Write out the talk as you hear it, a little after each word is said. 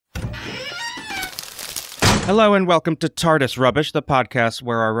Hello and welcome to TARDIS Rubbish, the podcast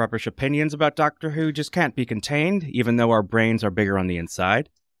where our rubbish opinions about Doctor Who just can't be contained, even though our brains are bigger on the inside.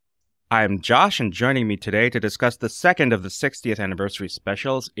 I'm Josh, and joining me today to discuss the second of the 60th anniversary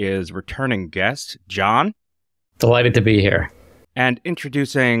specials is returning guest John. Delighted to be here. And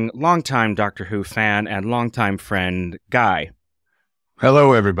introducing longtime Doctor Who fan and longtime friend Guy.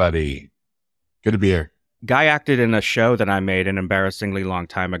 Hello, everybody. Good to be here. Guy acted in a show that I made an embarrassingly long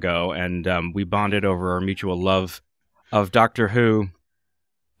time ago, and we bonded over our mutual love of Doctor Who.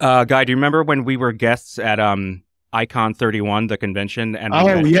 Guy, do you remember when we were guests at Icon 31, the convention? And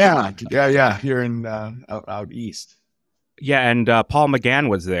yeah. Here in out east. Yeah, and Paul McGann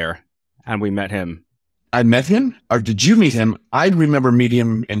was there, and we met him. I met him, or did you meet him? I remember meeting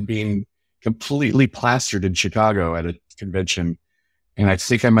him and being completely plastered in Chicago at a convention. And I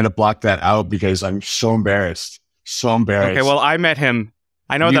think I might have blocked that out because I'm so embarrassed. Okay, well, I met him.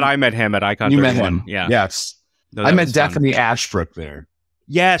 I know that I met him at Icon 31. You met him? Yeah. Yes. No, I met Daphne Ashbrook there.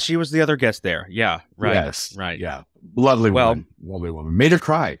 Yeah, she was the other guest there. Yeah, right. Yes. Right. Yeah. Lovely woman. Made her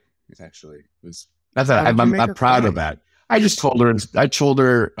cry, actually. I'm proud of that. I told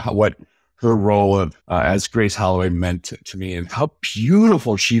her what her role as Grace Holloway meant to me and how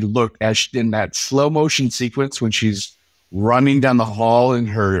beautiful she looked in that slow motion sequence when she's running down the hall in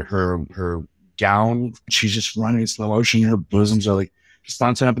her gown. She's just running in slow motion. Her bosoms are like just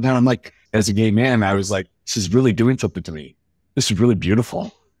bouncing up and down. I'm like, as a gay man, I was like, this is really doing something to me. This is really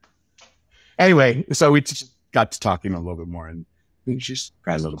beautiful. Anyway, so we just got to talking a little bit more, and we just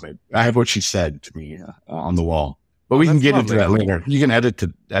cried a little bit. I have what she said to me on the wall, but we can get into that later. You can edit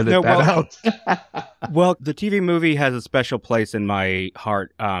that out. Well, the TV movie has a special place in my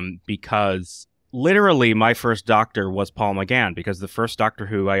heart because literally, my first Doctor was Paul McGann, because the first Doctor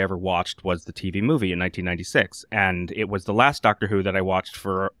Who I ever watched was the TV movie in 1996. And it was the last Doctor Who that I watched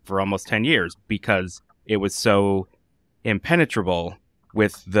for almost 10 years because it was so impenetrable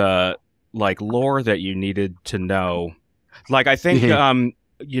with the lore that you needed to know. I think,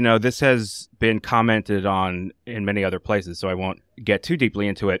 this has been commented on in many other places, so I won't get too deeply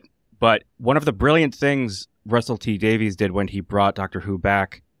into it. But one of the brilliant things Russell T Davies did when he brought Doctor Who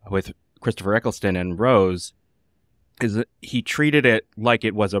back with Christopher Eccleston and Rose is that he treated it like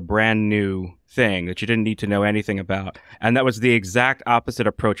it was a brand new thing that you didn't need to know anything about. And that was the exact opposite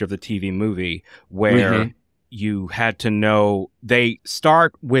approach of the TV movie, where you had to know. They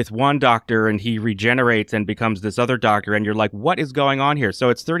start with one Doctor and he regenerates and becomes this other Doctor, and you're like, what is going on here?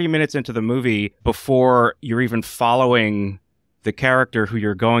 So it's 30 minutes into the movie before you're even following the character who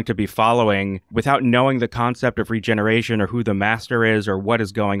you're going to be following without knowing the concept of regeneration or who the master is or what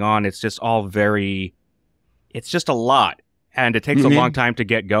is going on. It's just all it's just a lot, and it takes a long time to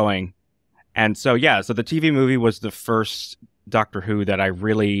get going. And so, so the TV movie was the first Doctor Who that I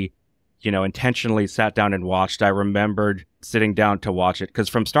really, intentionally sat down and watched. I remembered sitting down to watch it because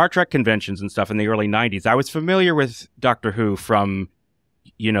from Star Trek conventions and stuff in the early 90s, I was familiar with Doctor Who from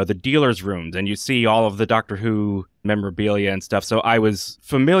the dealer's rooms, and you see all of the Doctor Who memorabilia and stuff. So I was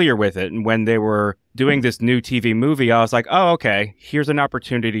familiar with it. And when they were doing this new TV movie, I was like, oh, okay, here's an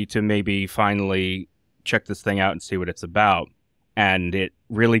opportunity to maybe finally check this thing out and see what it's about. And it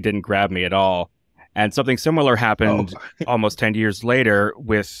really didn't grab me at all. And something similar happened almost 10 years later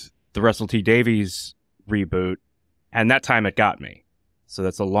with the Russell T Davies reboot. And that time it got me. So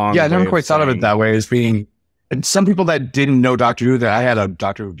that's a long I never quite thought of it that way, as being. And some people that didn't know Doctor Who, that I had a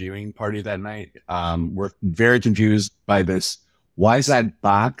Doctor Who viewing party that night, were very confused by this. Why is that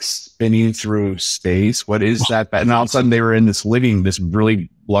box spinning through space? What is that? And all of a sudden they were in this really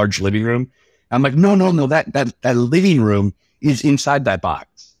large living room. I'm like, no, that living room is inside that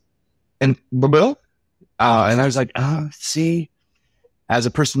box. And and I was like, see, as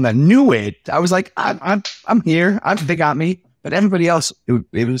a person that knew it, I was like, I'm here. They got me. But everybody else,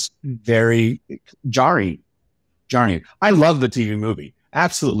 it was very jarring. I love the TV movie.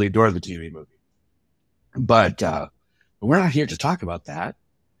 Absolutely adore the TV movie. But we're not here to talk about that.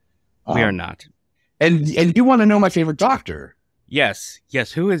 We are not. And you want to know my favorite Doctor? Yes.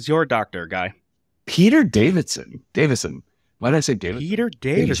 Who is your Doctor, Guy? Peter Davison. Why did I say Davison? Peter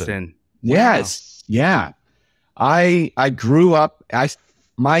Davison. Yes. Wow. Yeah. I grew up.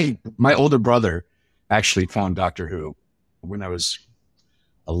 My older brother actually found Doctor Who when I was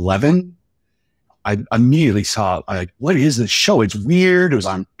 11. I immediately saw, what is this show? It's weird. It was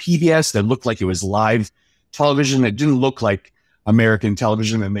on PBS. That looked like it was live television. It didn't look like American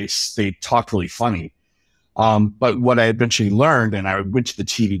television, and they talked really funny. But what I eventually learned, and I went to the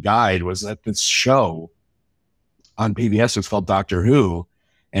TV guide, was that this show on PBS was called Doctor Who.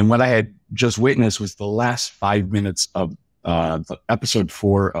 And what I had just witnessed was the last 5 minutes of episode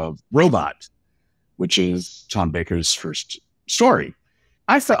 4 of Robot, which is Tom Baker's first story.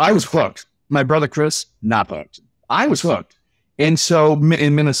 I thought I was hooked. My brother Chris, not hooked. I was hooked. And so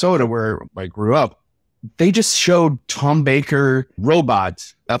in Minnesota, where I grew up, they just showed Tom Baker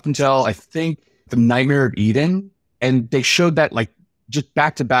robots up until I think The Nightmare of Eden. And they showed that like just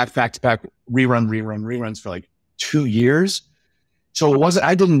back to back reruns for like 2 years. So it wasn't,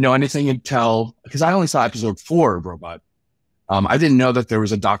 I didn't know anything until, because I only saw episode 4 of Robot. I didn't know that there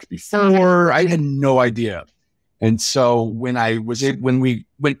was a Doctor before. I had no idea. And so when we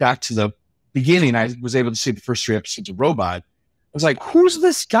went back to the beginning, I was able to see the first 3 episodes of Robot. I was like, who's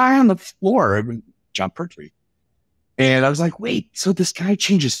this guy on the floor? I mean, John Pertwee. And I was like, wait, so this guy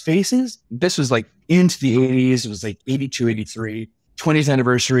changes faces? This was like into the 80s. It was like 82, 83, 20th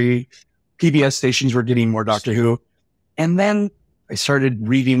anniversary. PBS stations were getting more Doctor Who. And then I started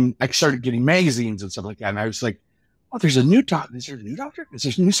getting magazines and stuff like that. And I was like, oh, there's a new doctor. Is there a new doctor? Is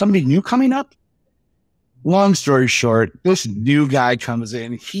there somebody new coming up? Long story short, this new guy comes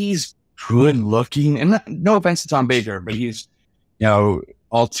in. He's good looking. And no offense to Tom Baker, but he's,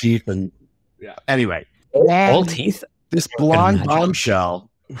 all teeth and yeah. Anyway. All teeth? This blonde bombshell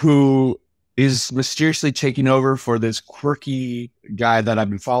who is mysteriously taking over for this quirky guy that I've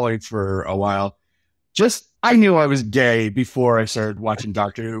been following for a while. I knew I was gay before I started watching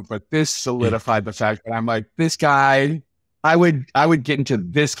Doctor Who, but this solidified the fact that I'm like, this guy, I would get into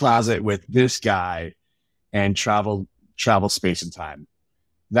this closet with this guy and travel space and time.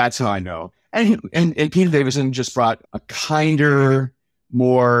 That's how I know. And Peter Davison just brought a kinder,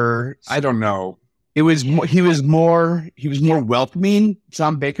 more, I don't know. He was more welcoming.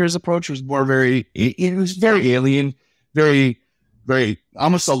 Tom Baker's approach was it was very alien, very, very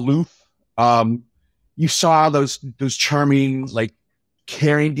almost aloof. You saw those charming, like,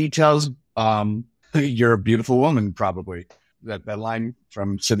 caring details. You're a beautiful woman, probably. That line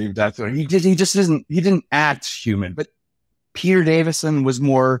from City of Death. He didn't act human, but Peter Davison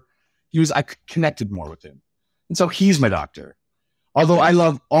I connected more with him. And so he's my doctor. Although I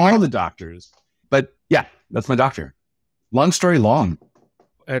love all the doctors, but yeah, that's my doctor. Long story long.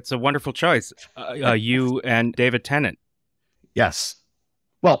 It's a wonderful choice. You and David Tennant. Yes.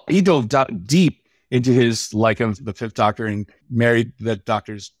 Well, he dove deep into his like of the Fifth Doctor and married the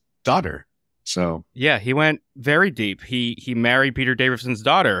Doctor's daughter. So yeah, he went very deep. He married Peter Davison's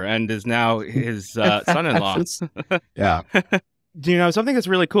daughter and is now his son-in-law. Yeah. Something that's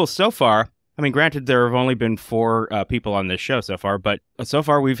really cool so far. I mean, granted, there have only been 4 people on this show so far, but so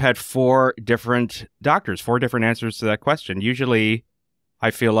far we've had 4 different doctors, 4 different answers to that question. Usually,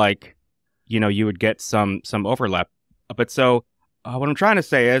 I feel like, you would get some overlap. But so what I'm trying to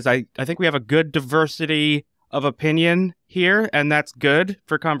say is I think we have a good diversity of opinion here, and that's good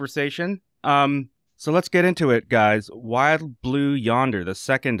for conversation. So let's get into it, guys. Wild Blue Yonder, the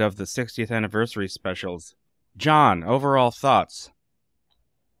second of the 60th anniversary specials. John, overall thoughts?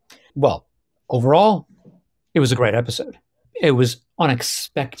 Well, overall, it was a great episode. It was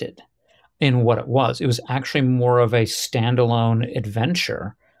unexpected in what it was. It was actually more of a standalone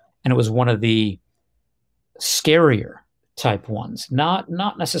adventure, and it was one of the scarier type ones. Not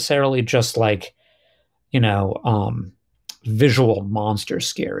necessarily just like, visual monster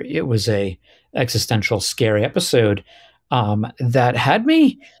scary. It was a existential scary episode that had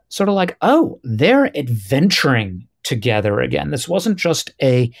me sort of like, oh, they're adventuring together again. This wasn't just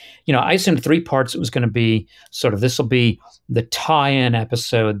I assumed 3 parts. It was going to be sort of, this will be the tie-in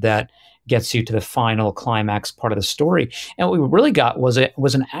episode that gets you to the final climax part of the story. And what we really got was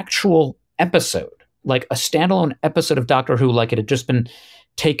an actual episode, like a standalone episode of Doctor Who, like it had just been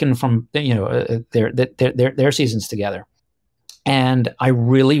taken from their seasons together. And I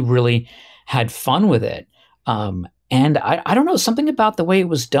really, really had fun with it. And I don't know, something about the way it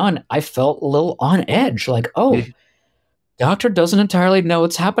was done, I felt a little on edge, like, oh, Doctor doesn't entirely know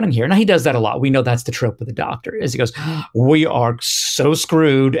what's happening here. Now, he does that a lot. We know that's the trope of the Doctor, is he goes, we are so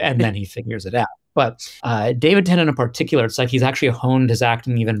screwed, and then he figures it out. But David Tennant in particular, it's like he's actually honed his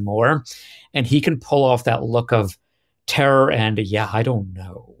acting even more, and he can pull off that look of terror and, yeah, I don't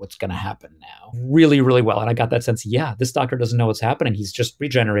know what's going to happen now, really, really well. And I got that sense, yeah, this Doctor doesn't know what's happening. He's just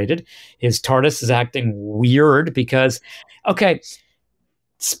regenerated. His TARDIS is acting weird because, okay,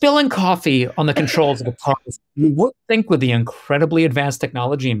 spilling coffee on the controls of the TARDIS, you would think with the incredibly advanced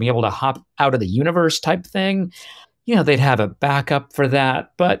technology and be able to hop out of the universe type thing, they'd have a backup for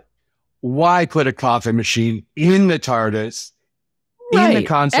that. But why put a coffee machine in the TARDIS, in the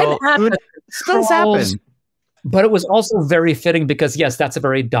console? Things happen. But it was also very fitting because, yes, that's a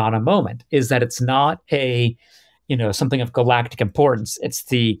very Donna moment, is that it's not something of galactic importance. It's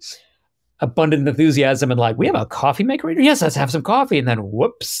the abundant enthusiasm and like, we have a coffee maker here? Yes, let's have some coffee. And then,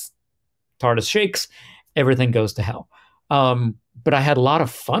 whoops, TARDIS shakes, everything goes to hell. But I had a lot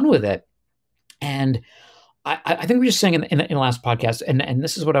of fun with it. And I think we were just saying in the last podcast, and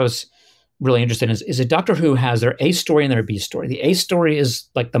this is what I was really interested in, is that Doctor Who has their A story and their B story. The A story is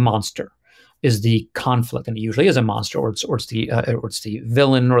like the monster, is the conflict, and it usually is a monster, or it's the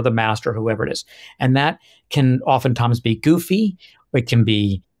villain or the master, whoever it is, and that can oftentimes be goofy. It can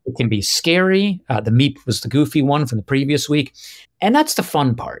be scary. The Meep was the goofy one from the previous week, and that's the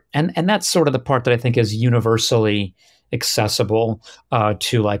fun part, and that's sort of the part that I think is universally accessible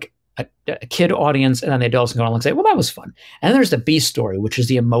to like a kid audience, and then the adults can go on and say, well, that was fun. And then there's the B story, which is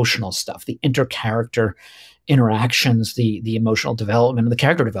the emotional stuff, the intercharacter interactions, the emotional development, and the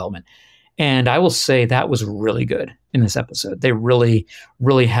character development. And I will say that was really good in this episode. They really,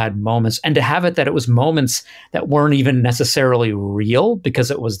 really had moments. And to have it that it was moments that weren't even necessarily real because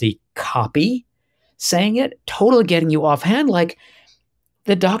it was the copy saying it, totally getting you offhand. Like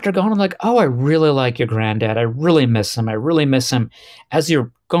the Doctor going, I'm like, oh, I really like your granddad. I really miss him. I really miss him. As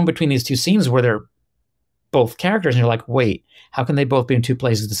you're going between these two scenes where they're both characters, and you're like, wait, how can they both be in two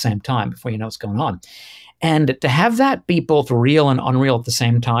places at the same time before you know what's going on? And to have that be both real and unreal at the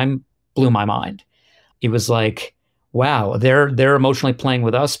same time blew my mind. It was like, wow, they're emotionally playing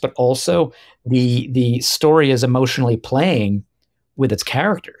with us, but also the story is emotionally playing with its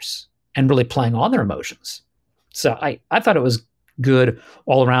characters and really playing on their emotions. So I thought it was good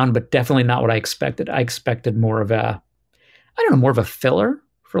all around, but definitely not what I expected. I expected more of a filler,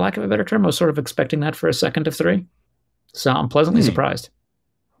 for lack of a better term. I was sort of expecting that for a second of 3. So I'm pleasantly surprised.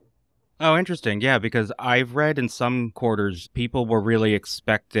 Oh, interesting. Yeah, because I've read in some quarters, people were really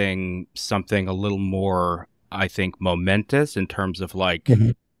expecting something a little more, I think, momentous in terms of like,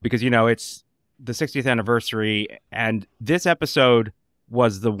 because, it's the 60th anniversary, and this episode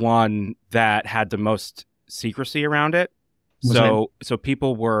was the one that had the most secrecy around it. So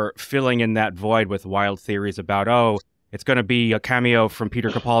people were filling in that void with wild theories about, oh, it's going to be a cameo from Peter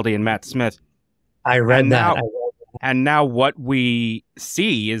Capaldi and Matt Smith. I read that. And now what we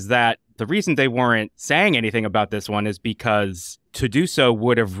see is that the reason they weren't saying anything about this one is because to do so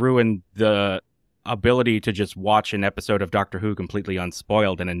would have ruined the ability to just watch an episode of Doctor Who completely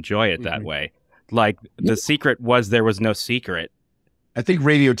unspoiled and enjoy it that way. Like, the secret was there was no secret. I think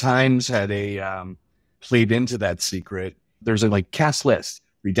Radio Times had played into that secret. There's a cast list,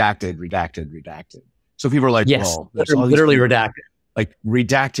 redacted. So people are like, yes, well, there's literally redacted. Like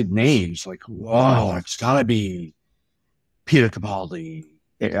redacted names, like, whoa, it's gotta be Peter Capaldi,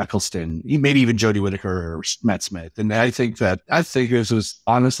 Eccleston, maybe even Jodie Whittaker or Matt Smith. And I think this was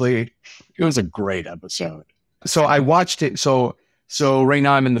honestly, it was a great episode. So I watched it. So right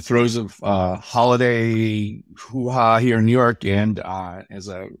now I'm in the throes of holiday hoo-ha here in New York. And as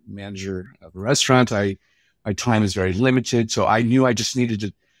a manager of a restaurant, my time is very limited. So I knew I just needed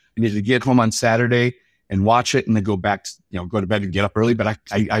to get home on Saturday and watch it and then go back, go to bed and get up early. But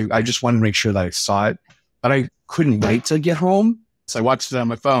I just wanted to make sure that I saw it, but I couldn't wait to get home. So I watched it on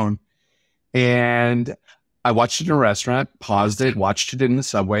my phone, and I watched it in a restaurant, paused it, watched it in the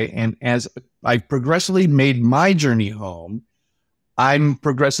subway. And as I progressively made my journey home, I'm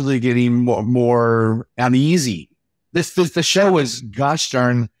progressively getting more uneasy. The show was, gosh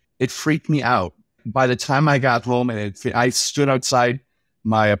darn, it freaked me out. By the time I got home and I stood outside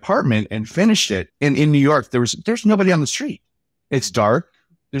my apartment and finished it. In New York, there's nobody on the street. It's dark.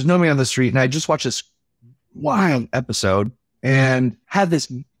 There's nobody on the street. And I just watched this wild episode and had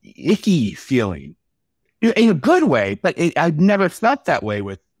this icky feeling in a good way, but I've never felt that way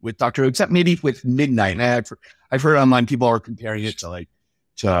with Doctor Who, except maybe with Midnight. And I've heard online people are comparing it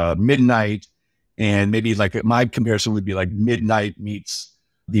to Midnight, and maybe like my comparison would be like Midnight meets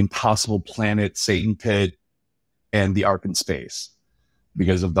The Impossible Planet, Satan Pit, and The Ark in Space,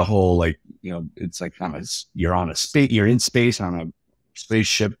 because of the whole it's like you're in space on a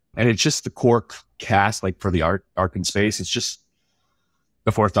spaceship, and it's just the core cast for the Ark in Space. It's just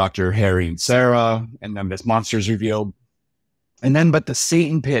the Fourth Doctor, Harry and Sarah, and then this monster's revealed, and then but the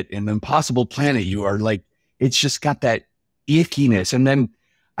Satan Pit and the Impossible Planet, you are like, it's just got that ickiness. And then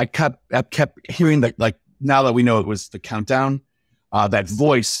I kept hearing that, now that we know it was the countdown, that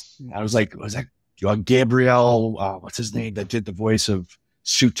voice. I was like, was that Gabriel? What's his name that did the voice of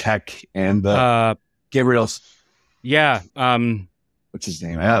Sutek and Gabriel's? Yeah. What's his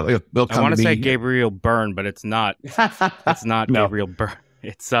name? I want to say Gabriel Byrne, but it's not. It's not no. Gabriel Byrne.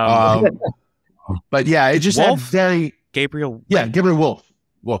 It's but yeah, it just Wolf? had very Gabriel. Yeah, Gabriel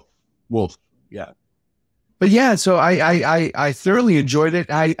Wolf. Yeah. But yeah, so I thoroughly enjoyed it.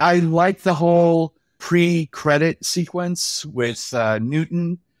 I like the whole pre-credit sequence with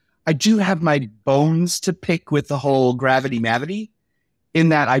Newton. I do have my bones to pick with the whole gravity mavity. in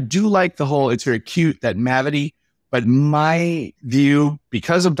that I do like the whole, it's very cute, that Mavity, but my view,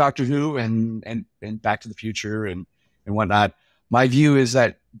 because of Doctor Who and Back to the Future and whatnot, my view is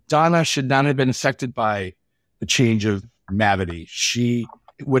that Donna should not have been affected by the change of Mavity. She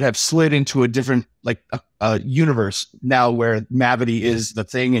would have slid into a different, like a universe now where Mavity is the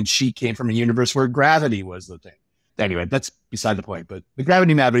thing and she came from a universe where gravity was the thing. Anyway, that's beside the point, but the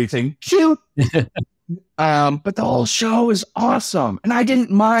gravity Mavity thing, cute. But the whole show is awesome. And I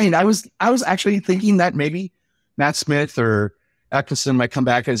didn't mind. I was actually thinking that maybe Matt Smith or Eccleston might come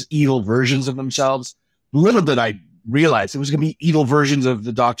back as evil versions of themselves. Little did I realize it was going to be evil versions of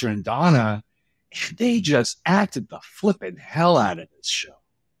the Doctor and Donna. And they just acted the flipping hell out of this show.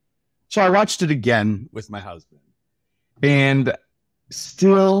 So I watched it again with my husband. And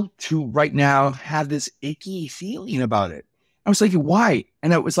still to right now have this icky feeling about it. I was like, why?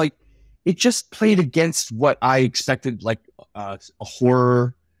 And it was like, it just played against what I expected, like a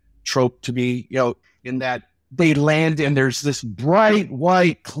horror trope to be, you know, in that they land and there's this bright,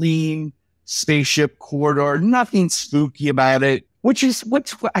 white, clean spaceship corridor, nothing spooky about it, which is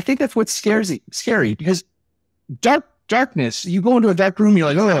I think that's what's scary because darkness, you go into a dark room,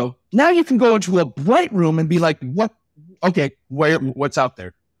 you're like, oh, now you can go into a bright room and be like, what? Okay, what's out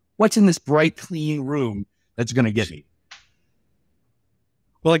there? What's in this bright, clean room that's going to get me?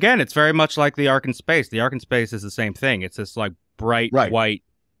 Well, again, it's very much like the Ark in Space. The Ark in Space is the same thing. It's this like bright white,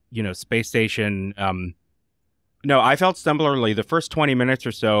 you know, space station. No, I felt similarly. The first 20 minutes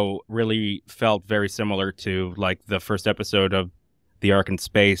or so really felt very similar to like the first episode of the Ark in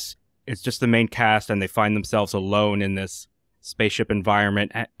Space. It's just the main cast and they find themselves alone in this spaceship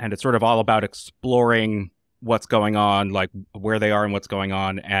environment. And it's sort of all about exploring what's going on, like where they are and what's going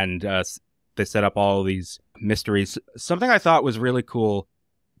on. And they set up all these mysteries. Something I thought was really cool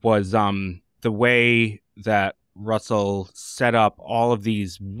was the way that Russell set up all of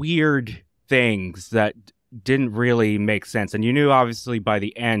these weird things that didn't really make sense. And you knew, obviously, by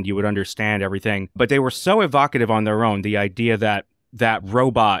the end, you would understand everything. But they were so evocative on their own. The idea that that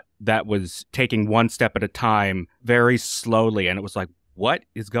robot that was taking one step at a time very slowly. And it was like, what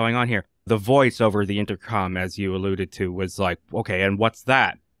is going on here? The voice over the intercom, as you alluded to, was like, okay, and what's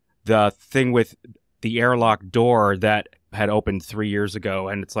that? The thing with the airlock door that had opened 3 years ago.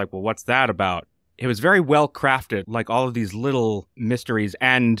 And it's like, well, what's that about? It was very well crafted, like all of these little mysteries.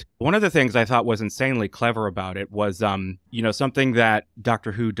 And one of the things I thought was insanely clever about it was, you know, something that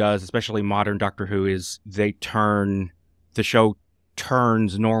Doctor Who does, especially modern Doctor Who, is the show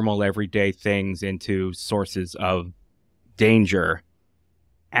turns normal everyday things into sources of danger.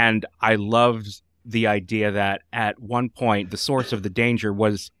 And I loved the idea that at one point, the source of the danger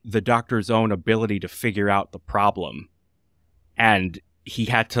was the Doctor's own ability to figure out the problem. And he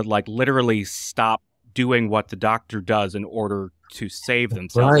had to like literally stop doing what the Doctor does in order to save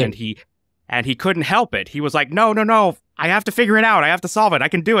themselves. Right. And he couldn't help it. He was like, no, I have to figure it out. I have to solve it. I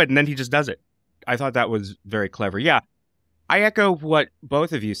can do it. And then he just does it. I thought that was very clever. Yeah. I echo what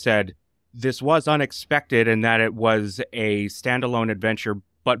both of you said. This was unexpected in that it was a standalone adventure,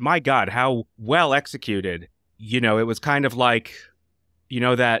 but my God, how well executed. You know, it was kind of like, you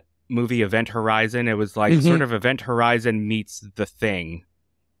know, that movie Event Horizon. It was like sort of Event Horizon meets The Thing.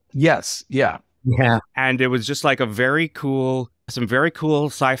 Yes. Yeah. Yeah. And it was just like some very cool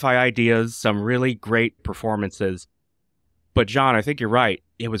sci-fi ideas, some really great performances. But John, I think you're right.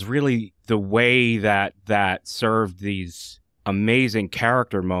 It was really the way that served these amazing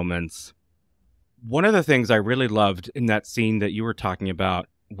character moments. One of the things I really loved in that scene that you were talking about,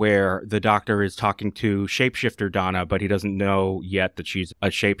 where the Doctor is talking to shapeshifter Donna, but he doesn't know yet that she's a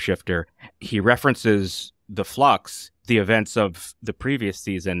shapeshifter. He references the Flux, the events of the previous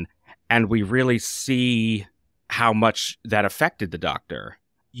season, and we really see how much that affected the Doctor.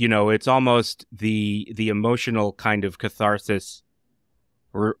 You know, it's almost the emotional kind of catharsis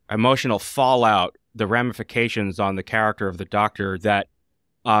or emotional fallout, the ramifications on the character of the Doctor that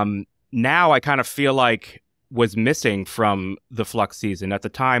now I kind of feel like was missing from the Flux season. At the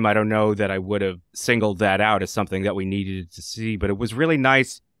time, I don't know that I would have singled that out as something that we needed to see, but it was really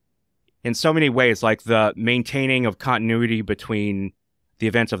nice in so many ways, like the maintaining of continuity between the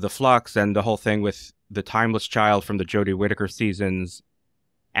events of the Flux and the whole thing with the Timeless Child from the Jodie Whittaker seasons.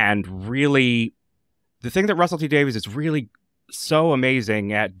 And really, the thing that Russell T Davies is really so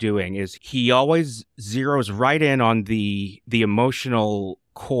amazing at doing is he always zeroes right in on the emotional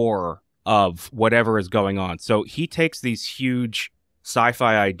core of whatever is going on. So he takes these huge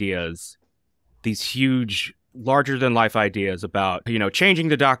sci-fi ideas, these huge larger-than-life ideas about, you know, changing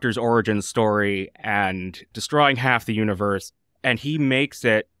the Doctor's origin story and destroying half the universe, and he makes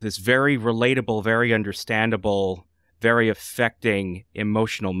it this very relatable, very understandable very affecting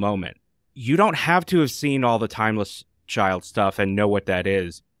emotional moment. You don't have to have seen all the Timeless Child stuff and know what that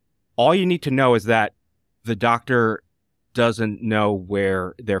is. All you need to know is that the Doctor doesn't know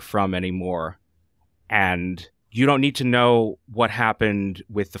where they're from anymore. And you don't need to know what happened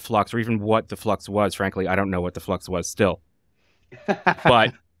with the Flux or even what the Flux was. Frankly, I don't know what the Flux was still.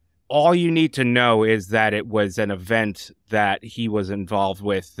 But all you need to know is that it was an event that he was involved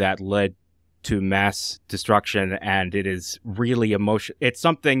with that led to mass destruction, and it is really emotional. It's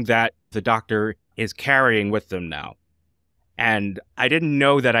something that the Doctor is carrying with them now. And I didn't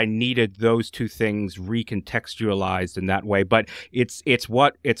know that I needed those two things recontextualized in that way, but it's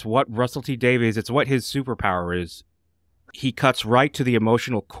what Russell T Davies, it's what his superpower is. He cuts right to the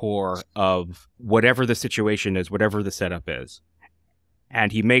emotional core of whatever the situation is, whatever the setup is.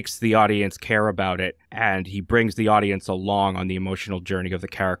 And he makes the audience care about it, and he brings the audience along on the emotional journey of the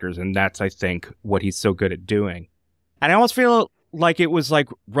characters, and that's, I think, what he's so good at doing. And I almost feel like it was like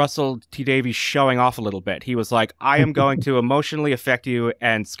Russell T Davies showing off a little bit. He was like, I am going to emotionally affect you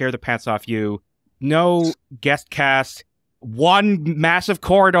and scare the pants off you. No guest cast. One massive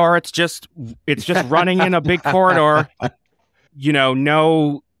corridor. It's just running in a big corridor. You know,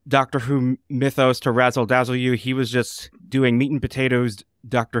 no Doctor Who mythos to razzle dazzle you. He was just doing meat and potatoes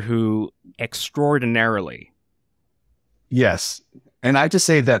Doctor Who extraordinarily. Yes. And I have to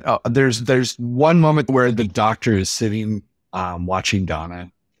say that there's one moment where the Doctor is sitting watching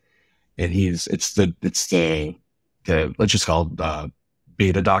Donna, and it's the let's just call it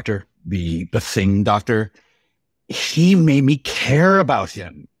Beta Doctor, the Thing Doctor. He made me care about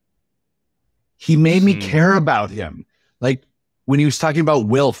him. He made me care about him. Like when he was talking about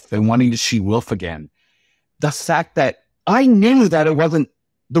Wilf and wanting to see Wilf again, the fact that I knew that it wasn't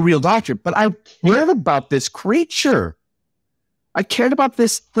the real Doctor, but I cared about this creature. I cared about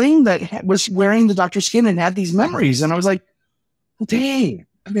this thing that was wearing the Doctor's skin and had these memories. And I was like, dang,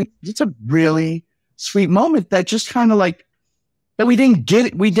 I mean, it's a really sweet moment that just kind of like, that we didn't get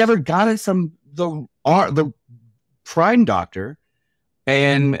it. We never got it from the Prime Doctor.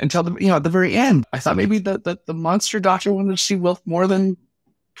 And until at the very end, I thought maybe the Monster Doctor wanted to see Wilf more than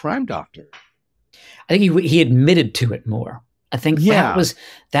Prime Doctor. I think he admitted to it more. I think that was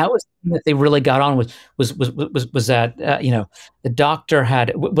that they really got on with was that the Doctor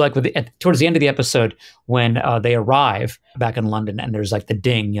had like towards the end of the episode when they arrive back in London and there's like the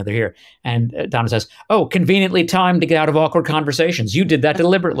ding, they're here, and Donna says, "Oh, conveniently timed to get out of awkward conversations. You did that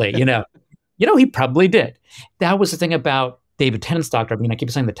deliberately." He probably did. That was the thing about David Tennant's Doctor. I mean, I keep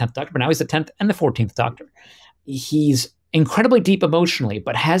saying the 10th Doctor, but now he's the 10th and the 14th Doctor. He's incredibly deep emotionally,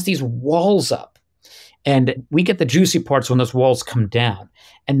 but has these walls up. And we get the juicy parts when those walls come down.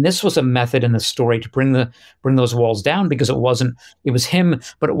 And this was a method in the story to bring those walls down, because it was him,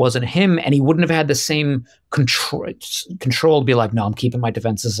 but it wasn't him. And he wouldn't have had the same control to be like, no, I'm keeping my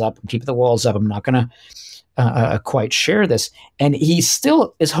defenses up. I'm keeping the walls up. I'm not going to quite share this. And he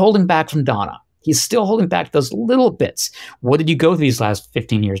still is holding back from Donna. He's still holding back those little bits. What did you go through these last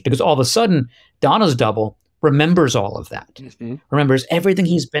 15 years? Because all of a sudden, Donna's double remembers all of that, remembers everything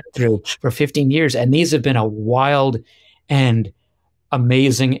he's been through for 15 years. And these have been a wild and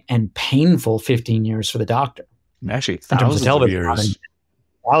amazing and painful 15 years for the Doctor. Actually, thousands of years.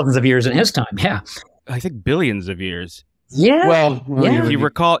 Thousands of years in his time, yeah. I think billions of years. Yeah. Well, if you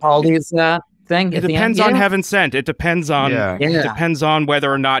recall, all these things. It depends on Heaven Sent. It depends on it depends on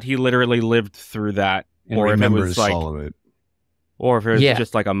whether or not he literally lived through that, or if it was like all of it, or if it was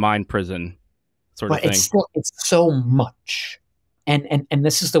just like a mind prison sort of thing. It's so much. And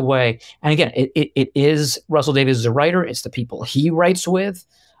this is the way, and again, it is Russell Davies as a writer. It's the people he writes with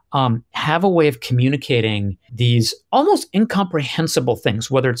have a way of communicating these almost incomprehensible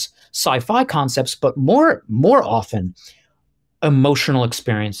things, whether it's sci-fi concepts, but more often emotional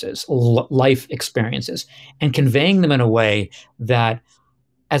experiences, life experiences, and conveying them in a way that,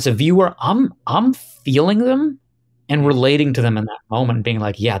 as a viewer, I'm feeling them and relating to them in that moment, being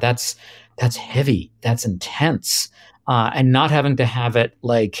like, yeah, that's heavy, that's intense. And not having to have it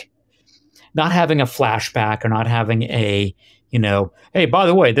not having a flashback or not having a, hey, by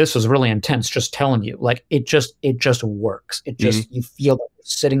the way, this was really intense, just telling you. Like it just works. It just, you feel like you're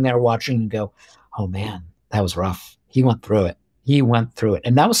sitting there watching and go, oh man, that was rough. He went through it.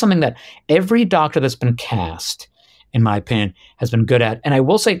 And that was something that every Doctor that's been cast, in my opinion, has been good at. And I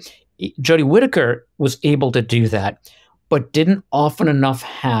will say, Jodie Whittaker was able to do that, but didn't often enough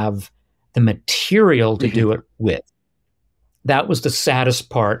have the material to do it with. That was the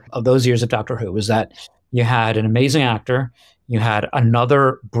saddest part of those years of Doctor Who, was that you had an amazing actor, you had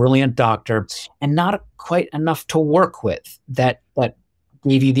another brilliant Doctor, and not quite enough to work with that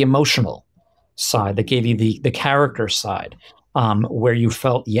gave you the emotional side, that gave you the character side, where you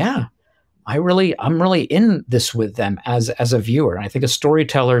felt, yeah, I'm really in this with them as a viewer. And I think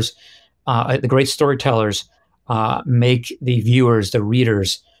the great storytellers make the viewers, the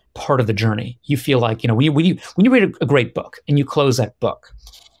readers, part of the journey. You feel like, when you read a great book and you close that book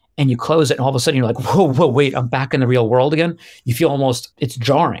and you close it, and all of a sudden you're like, whoa, wait, I'm back in the real world again. You feel almost, it's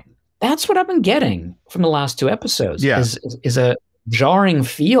jarring. That's what I've been getting from the last 2 episodes. Yeah. Is a jarring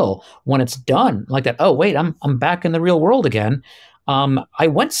feel when it's done like that. Oh, wait, I'm back in the real world again. I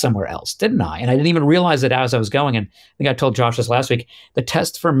went somewhere else, didn't I? And I didn't even realize it as I was going. And I think I told Josh this last week. The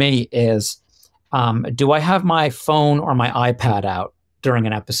test for me is, do I have my phone or my iPad out during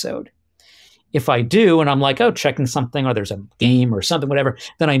an episode? If I do, and I'm like, oh, checking something, or there's a game or something, whatever,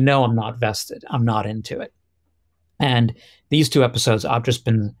 then I know I'm not vested. I'm not into it. And these 2 episodes, I've just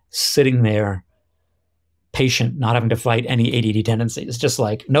been sitting there, patient, not having to fight any ADD tendencies. It's just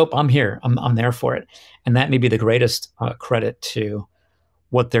like, nope, I'm here. I'm there for it. And that may be the greatest credit to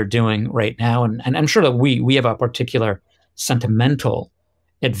what they're doing right now. And I'm sure that we have a particular sentimental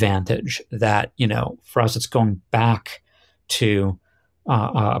advantage that, for us, it's going back to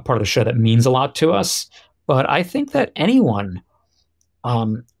a part of the show that means a lot to us. But I think that anyone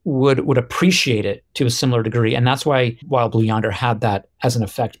would appreciate it to a similar degree. And that's why Wild Blue Yonder had that as an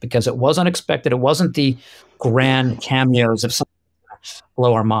effect, because it was unexpected. It wasn't the grand cameos of something that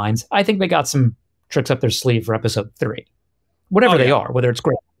blow our minds. I think they got some tricks up their sleeve for episode 3, whatever they are, whether it's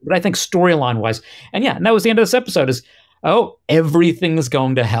great. But I think storyline wise, and that was the end of this episode, is, oh, everything's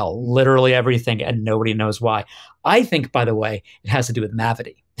going to hell, literally everything, and nobody knows why. I think, by the way, it has to do with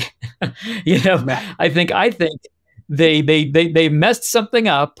Mavity. I think they messed something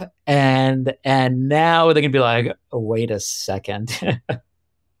up, and now they're gonna be like, oh, wait a second.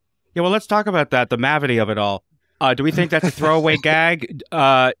 Yeah, well, let's talk about that, the Mavity of it all. Do we think that's a throwaway gag?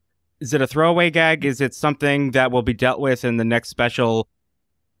 Is it a throwaway gag? Is it something that will be dealt with in the next special?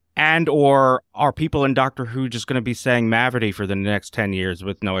 And or are people in Doctor Who just going to be saying Mavity for the next 10 years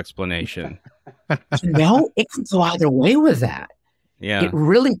with no explanation? It can go either way with that. Yeah. It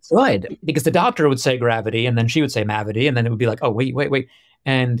really could, because the Doctor would say gravity, and then she would say Mavity, and then it would be like, oh, wait.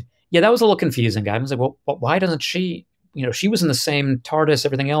 And that was a little confusing, guys. I was like, well, why doesn't she, she was in the same TARDIS,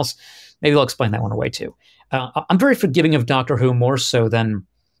 everything else. Maybe they'll explain that one away too. I'm very forgiving of Doctor Who, more so than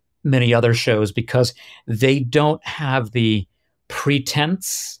many other shows, because they don't have the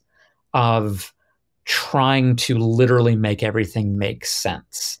pretense of trying to literally make everything make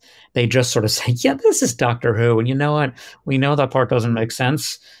sense. They just sort of say, yeah, this is Doctor Who. And you know what? We know that part doesn't make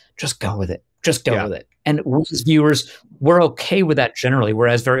sense. Just go with it. Just go with it. And we as viewers, we're okay with that generally.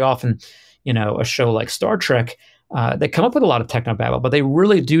 Whereas very often, a show like Star Trek, they come up with a lot of technobabble, but they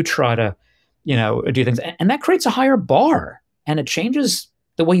really do try to, do things. And that creates a higher bar, and it changes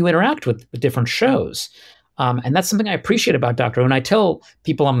the way you interact with different shows. And that's something I appreciate about Doctor Who. And I tell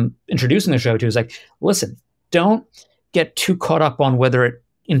people I'm introducing the show to, is like, listen, don't get too caught up on whether it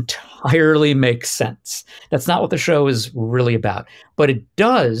entirely makes sense. That's not what the show is really about. But it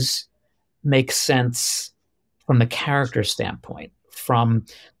does make sense from the character standpoint, from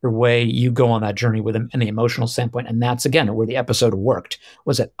the way you go on that journey with them, and the emotional standpoint. And that's, again, where the episode worked,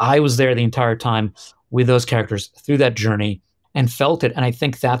 was that I was there the entire time with those characters through that journey and felt it. And I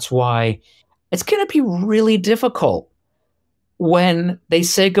think that's why it's going to be really difficult when they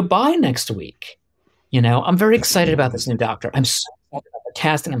say goodbye next week. I'm very excited about this new Doctor. I'm so excited about the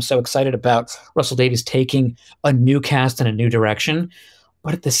casting. I'm so excited about Russell Davies taking a new cast in a new direction.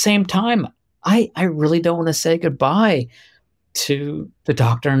 But at the same time, I really don't want to say goodbye to the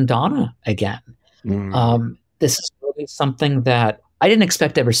Doctor and Donna again. This is really something that I didn't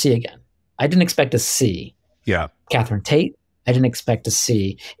expect to ever see again. I didn't expect to see Catherine Tate. I didn't expect to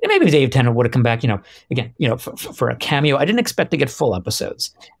see, maybe Dave Tennant would have come back, again, for a cameo. I didn't expect to get full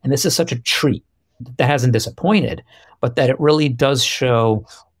episodes. And this is such a treat that hasn't disappointed, but that it really does show,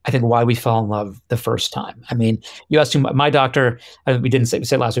 I think, why we fell in love the first time. I mean, you asked who my Doctor, we didn't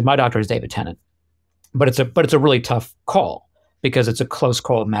say last week, my Doctor is David Tennant, but it's a really tough call, because it's a close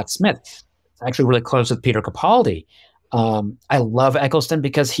call with Matt Smith. It's actually really close with Peter Capaldi. I love Eccleston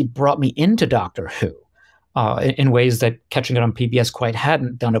because he brought me into Doctor Who. In ways that catching it on PBS quite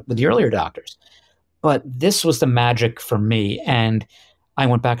hadn't done it with the earlier Doctors. But this was the magic for me. And I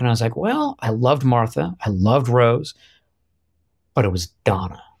went back and I was like, well, I loved Martha. I loved Rose. But it was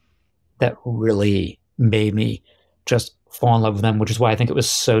Donna that really made me just fall in love with them, which is why I think it was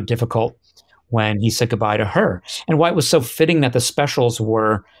so difficult when he said goodbye to her. And why it was so fitting that the specials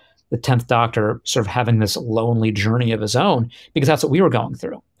were the 10th Doctor sort of having this lonely journey of his own, because that's what we were going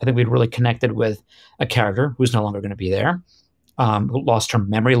through. I think we'd really connected with a character who's no longer going to be there, who lost her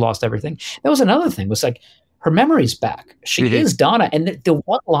memory, lost everything. That was another thing. Was like her memory's back. She is Donna, and the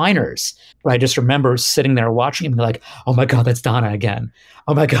one-liners. I just remember sitting there watching him, like, "Oh my God, that's Donna again!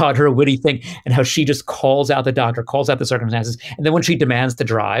 Oh my God, her witty thing," and how she just calls out the doctor, calls out the circumstances, and then when she demands to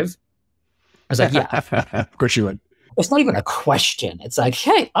drive, I was like, "Yeah, of course you would." It's not even a question. It's like,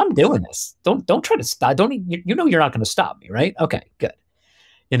 hey, I'm doing this. Don't try to stop. You know you're not going to stop me, right? Okay, good.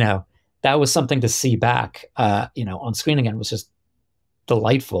 That was something to see back, on screen again was just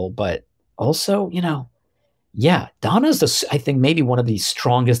delightful. But also, yeah, Donna's I think maybe one of the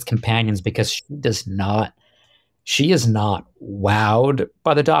strongest companions because she is not wowed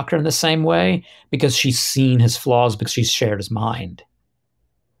by the Doctor in the same way because she's seen his flaws because she's shared his mind.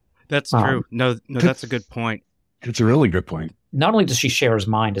 That's true. No, that's a good point. It's a really good point. Not only does she share his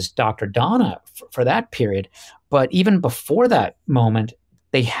mind as Dr. Donna for that period, but even before that moment,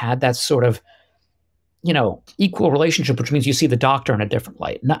 they had that sort of, equal relationship, which means you see the Doctor in a different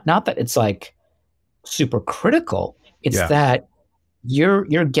light. Not that it's like super critical. It's that you're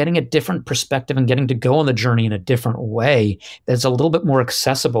getting a different perspective and getting to go on the journey in a different way that's a little bit more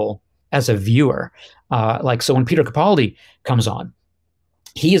accessible as a viewer. So when Peter Capaldi comes on,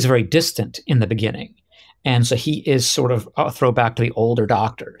 he is very distant in the beginning. And so he is sort of a throwback to the older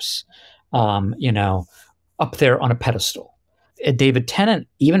Doctors, up there on a pedestal. David Tennant,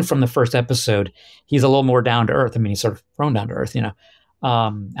 even from the first episode, he's a little more down to earth. I mean, he's sort of thrown down to earth,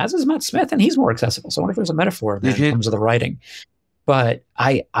 as is Matt Smith, and he's more accessible. So I wonder if there's a metaphor there in terms of the writing. But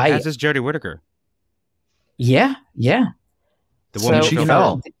as is Jodie Whittaker. Yeah. The woman she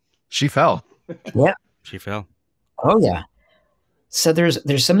fell. She fell. Yeah. She fell. Oh, yeah. So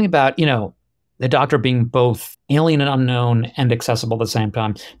there's something about, the Doctor being both alien and unknown and accessible at the same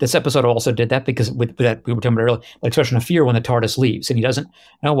time. This episode also did that because with that we were talking about earlier, the expression of fear when the TARDIS leaves and he doesn't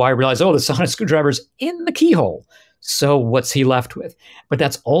know why. Realize, the sonic screwdriver's in the keyhole. So what's he left with? But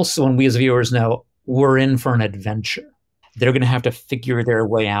that's also when we as viewers know we're in for an adventure. They're going to have to figure their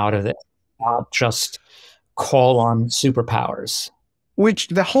way out of it, not just call on superpowers. Which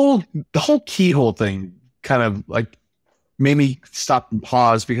the whole keyhole thing kind of like made me stop and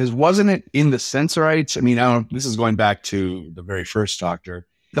pause because wasn't it in the Sensorites? I mean, this is going back to the very first Doctor.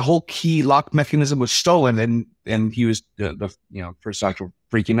 The whole key lock mechanism was stolen, and he was the first Doctor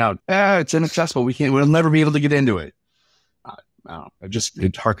freaking out. It's inaccessible. We'll never be able to get into it. I don't know.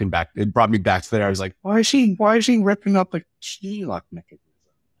 It harkened back. It brought me back to there. I was like, why is she ripping up the key lock mechanism?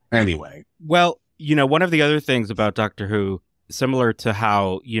 Anyway. Well, one of the other things about Doctor Who, similar to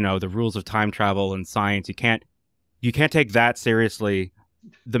how, the rules of time travel and science, you can't take that seriously.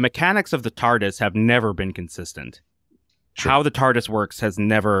 The mechanics of the TARDIS have never been consistent. Sure. How the TARDIS works has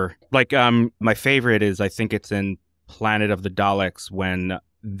never... my favorite is, I think it's in Planet of the Daleks, when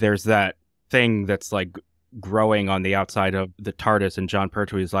there's that thing that's, growing on the outside of the TARDIS, and John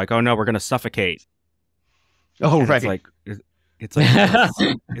Pertwee is like, oh, no, we're going to suffocate. Oh, and right. It's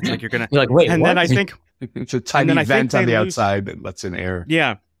like you're going to... You're like, wait, and what? then I think... It's a tiny vent on the outside that lets in air.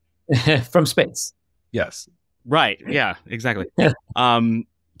 Yeah. From space. Yes. Right. Yeah, exactly. So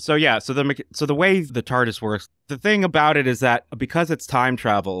the way the TARDIS works, the thing about it is that because it's time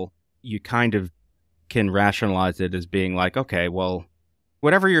travel, you kind of can rationalize it as being like, okay, well,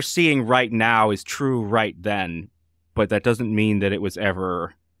 whatever you're seeing right now is true right then, but that doesn't mean that it was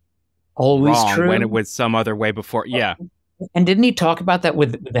ever always wrong true when it was some other way before. Yeah. And didn't he talk about that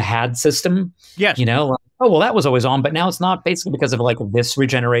with the HAD system? Yes. That was always on, but now it's not, basically because of this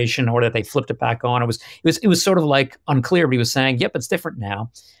regeneration or that they flipped it back on. It was sort of unclear, but he was saying, yep, it's different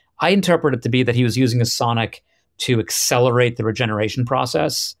now. I interpret it to be that he was using a sonic to accelerate the regeneration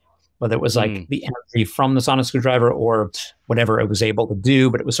process, whether it was the energy from the sonic screwdriver or whatever it was able to do.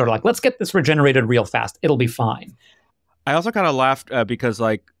 But it was sort of let's get this regenerated real fast. It'll be fine. I also kind of laughed because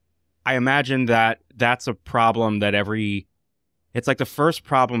I imagine that that's a problem that it's the first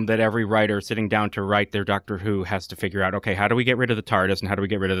problem that every writer sitting down to write their Doctor Who has to figure out, okay, how do we get rid of the TARDIS and how do we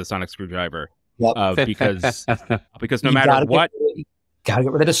get rid of the sonic screwdriver? Yep. Because no matter what... Gotta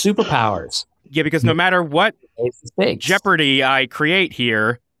get rid of the superpowers. Yeah, because no matter what jeopardy I create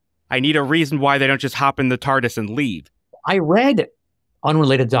here, I need a reason why they don't just hop in the TARDIS and leave. I read,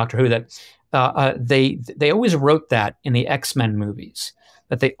 unrelated to Doctor Who, that they always wrote that in the X-Men movies,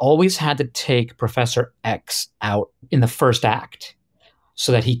 that they always had to take Professor X out in the first act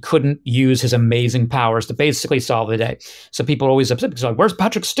so that he couldn't use his amazing powers to basically solve the day. So people are always upset because where's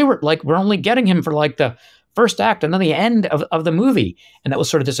Patrick Stewart? We're only getting him for the first act and then the end of the movie. And that was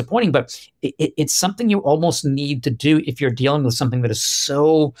sort of disappointing, but it's something you almost need to do if you're dealing with something that is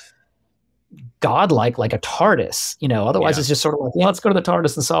so godlike, like a TARDIS, otherwise it's just sort of let's go to the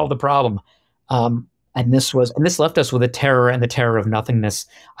TARDIS and solve the problem. And this left us with a terror and the terror of nothingness.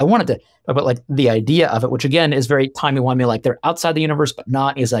 I wanted to talk about like the idea of it, which again is very timey-wimey, like they're outside the universe, but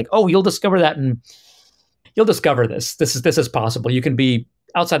not. He's like, oh, you'll discover that and you'll discover this. This is possible. You can be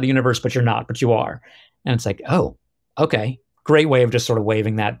outside the universe, but you're not, but you are. And it's like, oh, okay. Great way of just sort of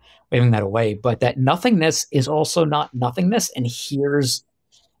waving that away. But that nothingness is also not nothingness. And here's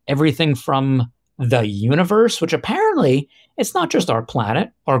everything from the universe, which apparently it's not just our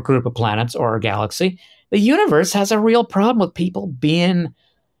planet, our group of planets, or our galaxy. The universe has a real problem with people being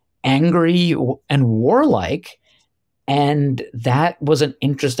angry and warlike. And that was an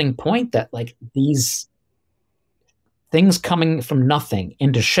interesting point, that like these things coming from nothing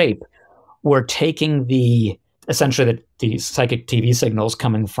into shape were taking essentially the psychic TV signals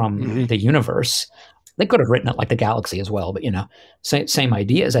coming from the universe. They could have written it like the galaxy as well, but same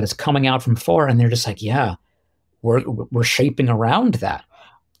idea, is that it's coming out from far, and they're just like, yeah, we're shaping around that.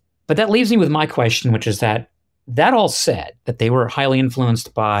 But that leaves me with my question, which is that all said, that they were highly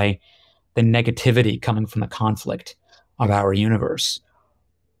influenced by the negativity coming from the conflict of our universe.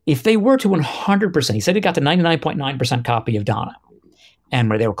 If they were to 100%, he said he got to 99.9% copy of Donna, and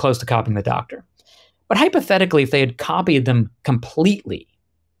where they were close to copying the Doctor. But hypothetically, if they had copied them completely,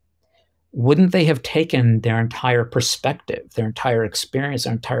 wouldn't they have taken their entire perspective, their entire experience,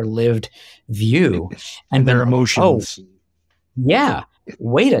 their entire lived view, and their emotions? Oh, yeah.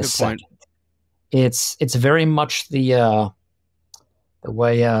 Wait a second. Point. It's very much the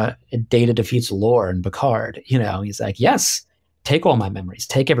way Data defeats Lore in Picard. He's like, yes, take all my memories,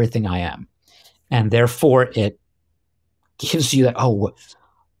 take everything I am, and therefore it gives you that.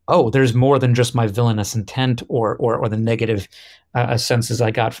 Oh, there's more than just my villainous intent or the negative senses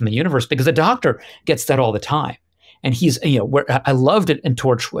I got from the universe, because the Doctor gets that all the time. And he's, where I loved it in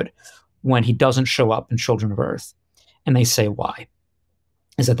Torchwood when he doesn't show up in Children of Earth. And they say why.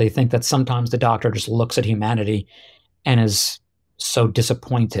 Is that they think that sometimes the Doctor just looks at humanity and is so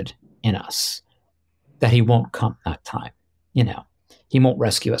disappointed in us that he won't come that time. He won't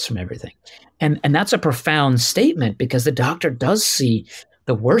rescue us from everything. And that's a profound statement, because the Doctor does see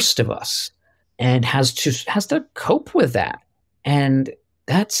the worst of us and has to cope with that. And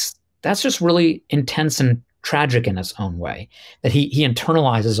that's just really intense and tragic in its own way, that he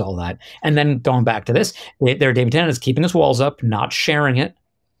internalizes all that. And then going back to this, there David Tennant is keeping his walls up, not sharing it,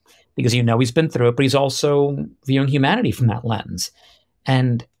 because he's been through it, but he's also viewing humanity from that lens.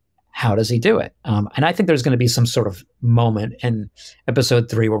 And how does he do it? And I think there's going to be some sort of moment in episode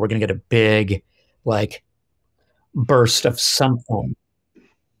 3 where we're going to get a big like burst of something.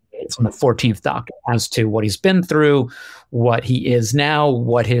 It's from the 14th Doctor as to what he's been through, what he is now,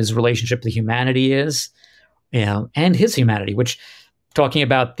 what his relationship to humanity is, and his humanity, which, talking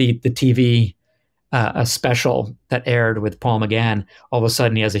about the TV a special that aired with Paul McGann, all of a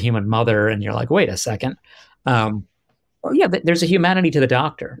sudden he has a human mother, and you're like, wait a second. There's a humanity to the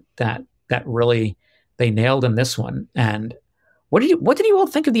Doctor that really they nailed in this one. And what did you all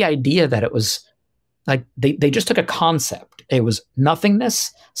think of the idea that it was like they just took a concept? It was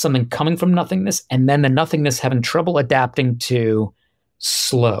nothingness, something coming from nothingness, and then the nothingness having trouble adapting to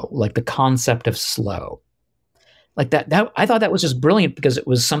slow, like the concept of slow. Like that I thought that was just brilliant, because it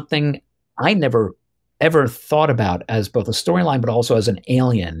was something I never ever thought about as both a storyline, but also as an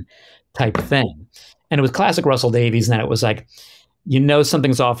alien type thing. And it was classic Russell Davies, and then it was like,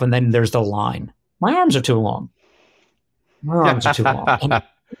 something's off, and then there's the line, my arms are too long. My arms are too long. And,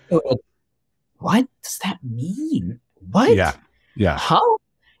 what does that mean? What? Yeah. How?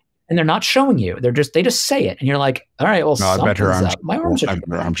 And they're not showing you. They just say it, and you're like, all right, well, I bet her arms. My arms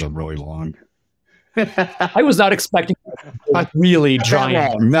are really long. I was not expecting a really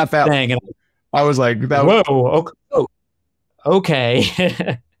giant not that thing. And I was like, whoa,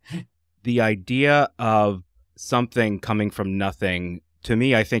 okay. The idea of something coming from nothing, to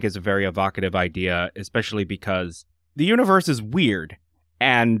me, I think is a very evocative idea, especially because the universe is weird.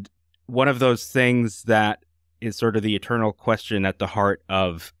 And one of those things that is sort of the eternal question at the heart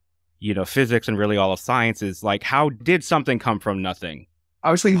of, physics and really all of science is like, how did something come from nothing?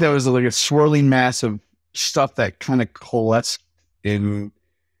 I was thinking there was like a swirling mass of stuff that kind of coalesced in.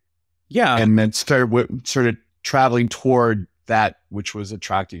 Yeah. And then started traveling toward that which was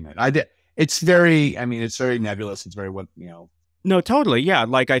attracting it. It's very nebulous. It's very No, totally. Yeah.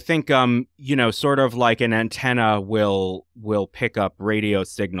 Like, I think, sort of like an antenna will pick up radio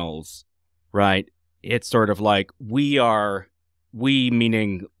signals, right? It's sort of like we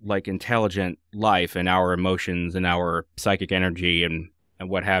meaning like intelligent life and our emotions and our psychic energy and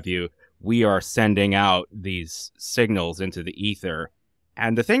what have you. We are sending out these signals into the ether.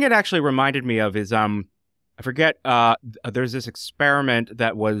 And the thing it actually reminded me of is, I forget, there's this experiment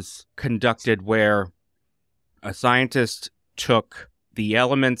that was conducted where A scientist took the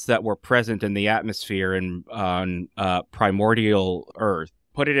elements that were present in the atmosphere on primordial Earth,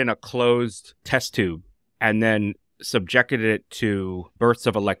 put it in a closed test tube, and then subjected it to bursts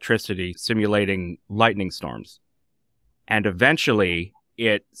of electricity simulating lightning storms. And eventually,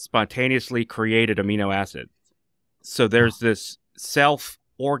 it spontaneously created amino acids. So there's this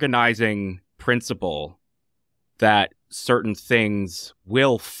self-organizing principle that certain things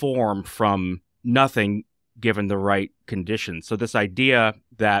will form from nothing given the right conditions. So this idea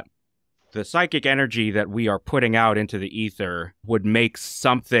that the psychic energy that we are putting out into the ether would make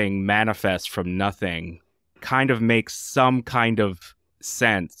something manifest from nothing kind of makes some kind of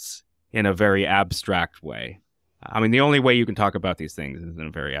sense in a very abstract way. I mean, the only way you can talk about these things is in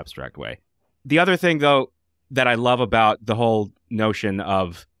a very abstract way. The other thing, though, that I love about the whole notion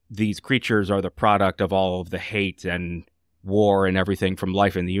of these creatures are the product of all of the hate and war and everything from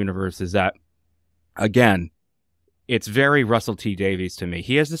life in the universe is that, again, it's very Russell T. Davies to me.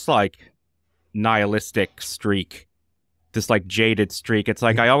 He has this, like, nihilistic streak, this, like, jaded streak. It's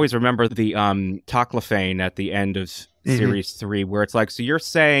like, I always remember the Toclafane at the end of Series 3, where it's like, so you're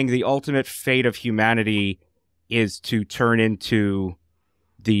saying the ultimate fate of humanity is to turn into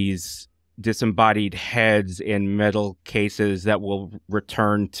these disembodied heads in metal cases that will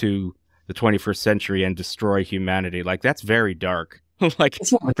return to the 21st century and destroy humanity. Like, that's very dark. Like,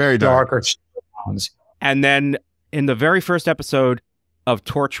 It's not Very dark. dark or and then in the very first episode of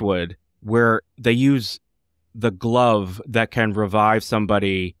Torchwood, where they use the glove that can revive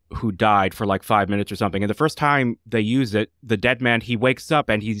somebody who died for like 5 minutes or something, and the first time they use it, the dead man, he wakes up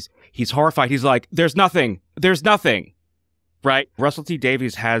and he's horrified. He's like, there's nothing, right? Russell T.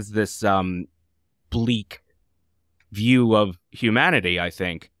 Davies has this bleak view of humanity, I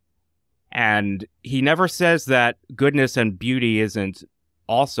think. And he never says that goodness and beauty isn't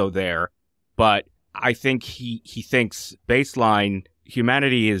also there, but I think he thinks baseline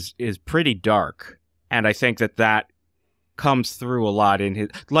humanity is pretty dark. And I think that comes through a lot in his,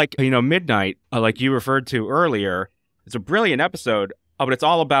 like, Midnight, like you referred to earlier. It's a brilliant episode, but it's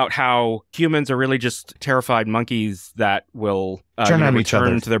all about how humans are really just terrified monkeys that will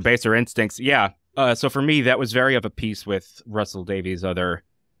return to their baser instincts. Yeah. So for me, that was very of a piece with Russell Davies' other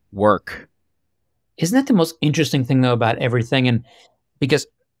work. Isn't that the most interesting thing, though, about everything? And because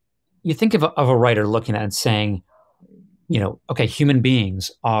you think of a writer looking at it and saying, okay, human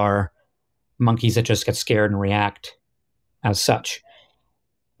beings are monkeys that just get scared and react as such.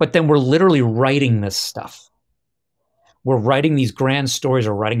 But then we're literally writing this stuff. We're writing these grand stories.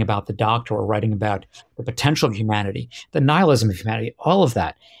 We're writing about the Doctor. We're writing about the potential of humanity, the nihilism of humanity, all of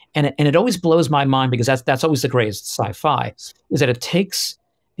that. And it always blows my mind, because that's always the greatest sci-fi, is that it takes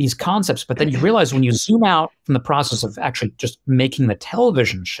these concepts, but then you realize when you zoom out from the process of actually just making the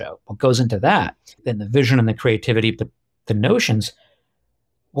television show, what goes into that, then the vision and the creativity, the notions,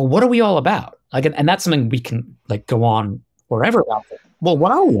 well, what are we all about? Like, and that's something we can like go on forever about. Well,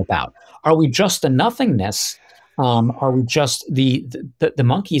 what are we about? Are we just the nothingness? Are we just the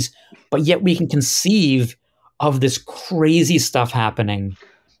monkeys? But yet we can conceive of this crazy stuff happening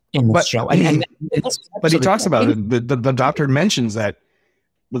in this show. But he talks about it. The Doctor mentions that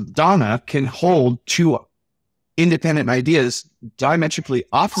Donna can hold two independent ideas diametrically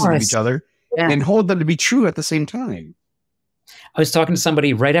opposite of each other and hold them to be true at the same time. I was talking to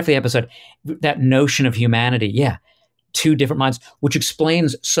somebody right after the episode, that notion of humanity, two different minds, which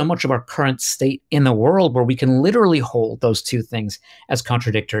explains so much of our current state in the world, where we can literally hold those two things as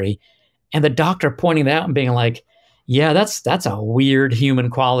contradictory. And the Doctor pointing that out and being like, yeah, that's a weird human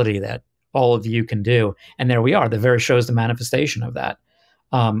quality that all of you can do. And there we are. The very show is the manifestation of that.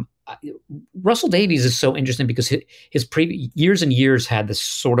 Russell Davies is so interesting because his previous years and years had this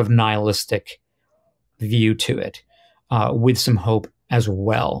sort of nihilistic view to it, with some hope as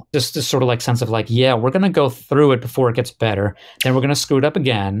well. Just this sort of like sense of like, yeah, we're going to go through it before it gets better. Then we're going to screw it up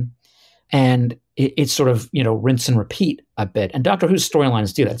again. And it's sort of, rinse and repeat a bit. And Doctor Who's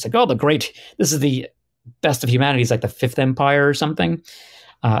storylines do that. It's like, this is the best of humanity. It's like the Fifth Empire or something.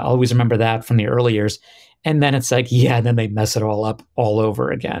 I always remember that from the early years. And then it's like, then they mess it all up all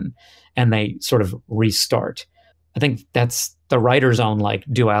over again. And they sort of restart. I think that's the writer's own like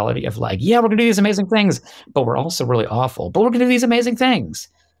duality of like, we're going to do these amazing things, but we're also really awful, but we're going to do these amazing things.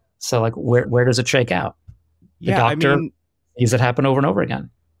 So like, where does it shake out? The Doctor sees it happen over and over again.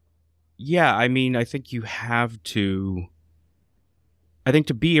 Yeah. I mean, I think you have to,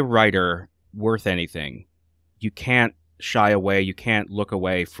 to be a writer worth anything, you can't shy away. You can't look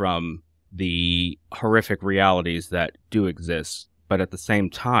away from the horrific realities that do exist. But at the same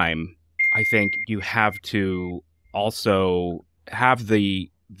time, I think you have to also have the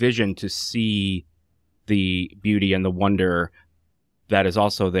vision to see the beauty and the wonder that is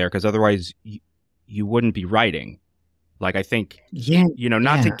also there, because otherwise you wouldn't be writing. Like, I think,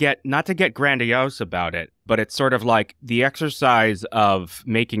 not to get grandiose about it, but it's sort of like the exercise of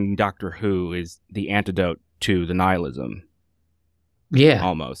making Doctor Who is the antidote to the nihilism. Yeah.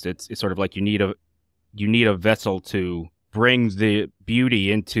 Almost. It's sort of like you need a vessel to bring the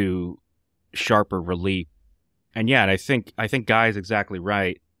beauty into sharper relief. And yeah, and I think Guy is exactly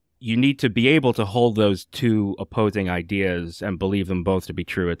right. You need to be able to hold those two opposing ideas and believe them both to be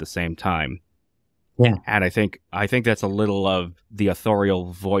true at the same time. Yeah. And I think that's a little of the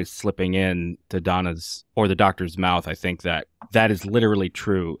authorial voice slipping in to Donna's or the Doctor's mouth. I think that is literally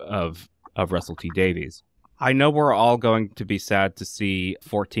true of Russell T Davies. I know we're all going to be sad to see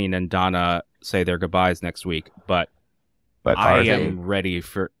 14 and Donna say their goodbyes next week, but I am ready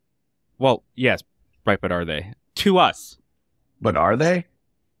for... Well, yes, right, but are they? To us. But are they?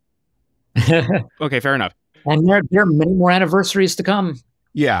 Okay, fair enough. And there are many more anniversaries to come.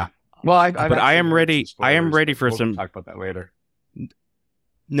 Yeah. Well, I am ready. I am ready for some... Talk about that later.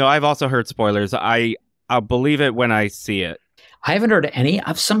 No, I've also heard spoilers. I'll believe it when I see it. I haven't heard any.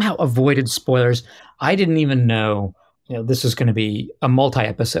 I've somehow avoided spoilers. I didn't even know, this was going to be a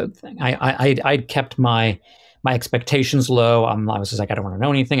multi-episode thing. I'd kept my expectations low. I was just like, I don't want to know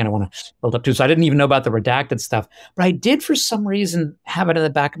anything. I don't want to build up to. So I didn't even know about the redacted stuff. But I did, for some reason, have it in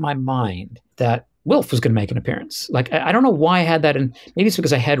the back of my mind that Wilf was going to make an appearance. Like, I don't know why I had that. And maybe it's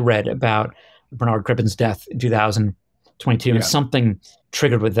because I had read about Bernard Cribben's death in 2022 and something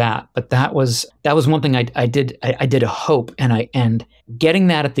triggered with that. But that was one thing I did hope. And getting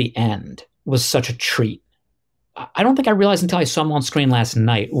that at the end was such a treat. I don't think I realized until I saw him on screen last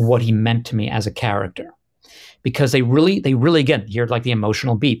night what he meant to me as a character. Because they really, again, you're like the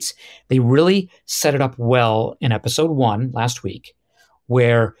emotional beats. They really set it up well in episode 1 last week,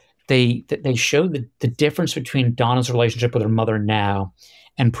 where they showed the difference between Donna's relationship with her mother now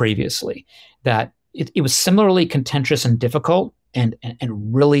and previously. That it was similarly contentious and difficult and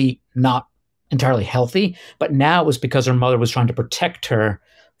really not entirely healthy. But now it was because her mother was trying to protect her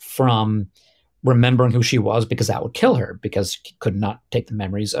from remembering who she was, because that would kill her, because she could not take the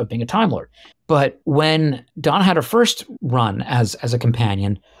memories of being a Time Lord. But when Donna had her first run as a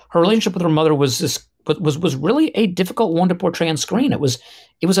companion, her relationship with her mother was really a difficult one to portray on screen. It was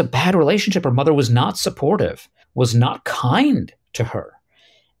a bad relationship. Her mother was not supportive, was not kind to her.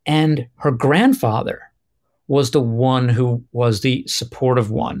 And her grandfather was the one who was the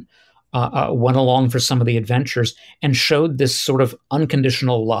supportive one, went along for some of the adventures and showed this sort of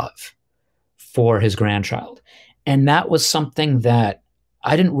unconditional love for his grandchild. And that was something that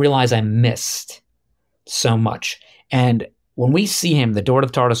I didn't realize I missed so much. And when we see him, the door to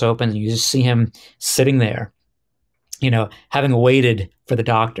the TARDIS opens, and you just see him sitting there, having waited for the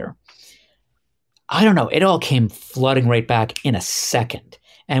Doctor. I don't know. It all came flooding right back in a second.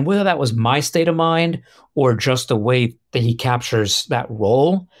 And whether that was my state of mind or just the way that he captures that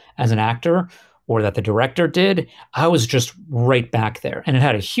role as an actor, or that the director did, I was just right back there. And it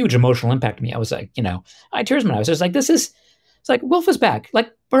had a huge emotional impact on me. I was like, I tears when I was just like, it's like Wilf is back.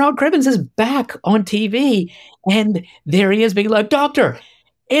 Like, Bernard Cribbins is back on TV. And there he is being like, Doctor,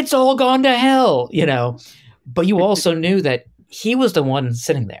 it's all gone to hell, But you also knew that he was the one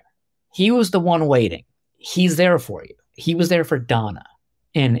sitting there. He was the one waiting. He's there for you. He was there for Donna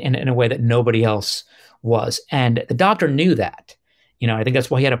in a way that nobody else was. And the Doctor knew that. I think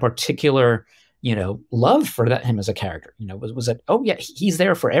that's why he had a particular love for him as a character, was that, oh yeah, he's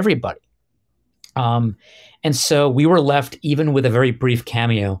there for everybody. And so we were left, even with a very brief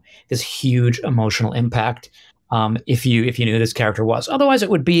cameo, this huge emotional impact. If you knew who this character was, otherwise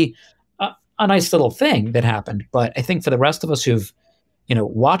it would be a nice little thing that happened. But I think for the rest of us who've,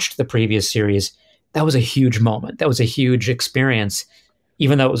 watched the previous series, that was a huge moment. That was a huge experience,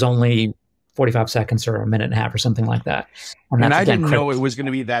 even though it was only 45 seconds or a minute and a half or something like that. And I didn't know it was going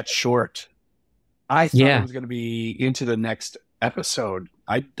to be that short. I thought it was going to be into the next episode.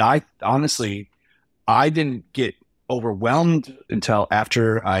 I honestly, I didn't get overwhelmed until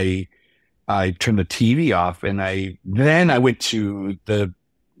after I turned the TV off, and then I went to the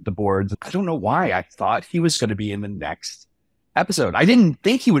boards. I don't know why I thought he was going to be in the next episode. I didn't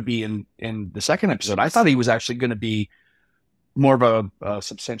think he would be in the second episode. I thought he was actually going to be more of a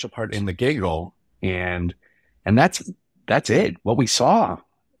substantial part in the Giggle, and that's it. What we saw.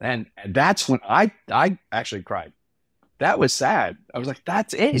 And that's when I actually cried. That was sad. I was like,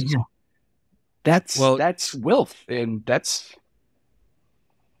 that's it. Yeah. That's Wilf. And that's...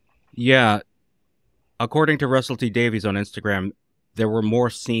 Yeah. According to Russell T Davies on Instagram, there were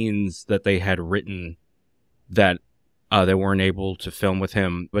more scenes that they had written that they weren't able to film with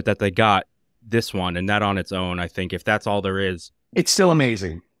him, but that they got this one, and that on its own, I think if that's all there is, It's still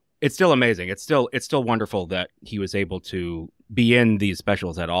amazing. it's still amazing. It's still wonderful that he was able to be in these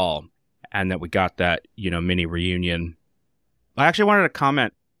specials at all, and that we got that, mini reunion. I actually wanted to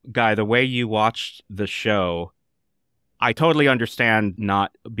comment, Guy, the way you watched the show, I totally understand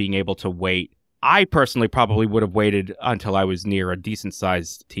not being able to wait. I personally probably would have waited until I was near a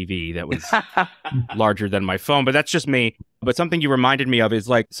decent-sized TV that was larger than my phone, but that's just me. But something you reminded me of is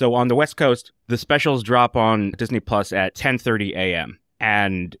so on the West Coast, the specials drop on Disney Plus at 10:30 a.m.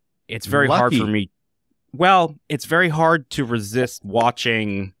 And it's very hard for me. Well, it's very hard to resist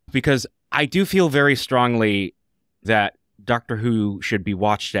watching because I do feel very strongly that Doctor Who should be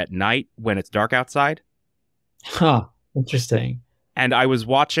watched at night when it's dark outside. Huh. Interesting. And I was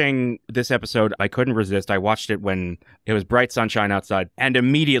watching this episode. I couldn't resist. I watched it when it was bright sunshine outside. And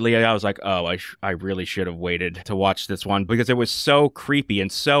immediately I was like, oh, I really should have waited to watch this one because it was so creepy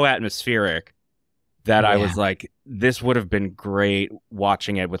and so atmospheric that I was like, this would have been great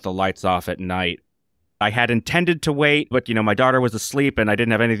watching it with the lights off at night. I had intended to wait, but, my daughter was asleep and I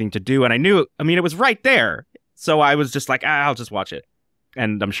didn't have anything to do. And I knew, it was right there. So I was just like, I'll just watch it.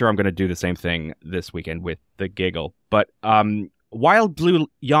 And I'm sure I'm going to do the same thing this weekend with the Giggle. But Wild Blue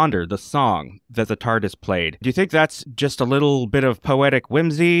Yonder, the song that the TARDIS played, do you think that's just a little bit of poetic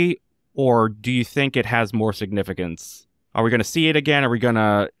whimsy, or do you think it has more significance? Are we going to see it again? Are we going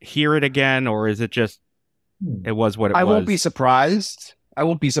to hear it again? Or is it just, it was what it was? I won't be surprised. I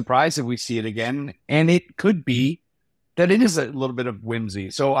won't be surprised if we see it again. And it could be that it is a little bit of whimsy.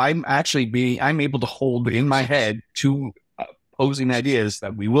 So I'm able to hold in my head two opposing ideas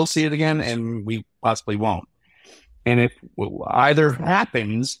that we will see it again and we possibly won't. And if either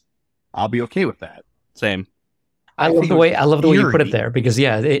happens, I'll be okay with that. Same. I love the way you put it there because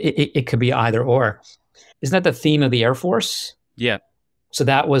it could be either or. Isn't that the theme of the Air Force? Yeah. So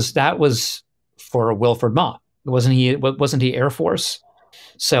that was for Wilfred Mott. Wasn't he Air Force?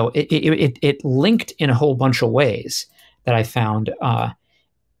 So it linked in a whole bunch of ways that I found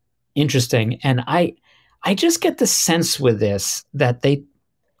interesting. And I just get the sense with this that they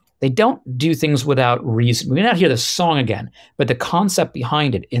don't do things without reason. We may not hear the song again, but the concept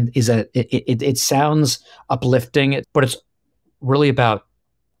behind it it sounds uplifting, but it's really about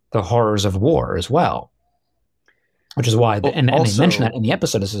the horrors of war as well, which is why. And they mention that in the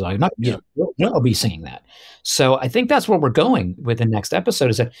episode. This is like, I'll be singing that. So I think that's where we're going with the next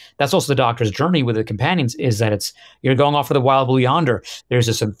episode. That's also the Doctor's journey with the companions. Is that you're going off for the Wild Blue Yonder. There's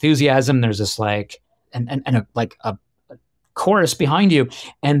this enthusiasm. There's this a chorus behind you,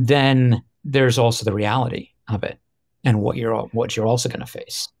 and then there's also the reality of it and what you're also going to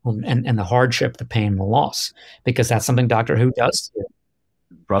face and the hardship, the pain, the loss, because that's something Doctor Who does.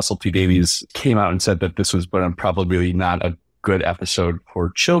 Russell T. Davies came out and said that this was probably not a good episode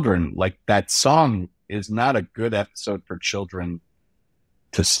for children. Like, that song is not a good episode for children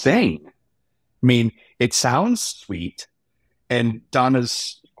to sing. I mean, it sounds sweet, and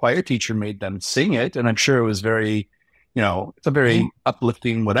Donna's choir teacher made them sing it, and I'm sure it was very, it's a very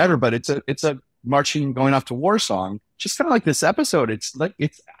uplifting whatever, but it's a marching, going off to war song. Just kind of like this episode.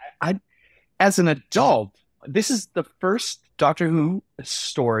 As an adult, this is the first Doctor Who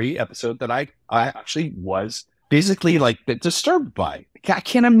story episode that I actually was basically disturbed by. I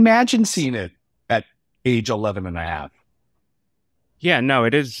can't imagine seeing it at age 11 and a half. Yeah, no,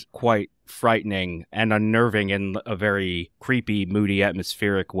 it is quite frightening and unnerving in a very creepy, moody,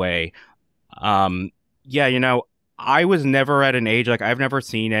 atmospheric way. I was never at an age, I've never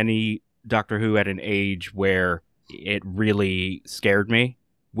seen any Doctor Who at an age where it really scared me,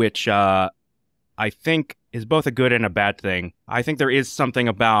 which I think is both a good and a bad thing. I think there is something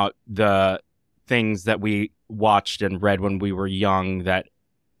about the things that we watched and read when we were young that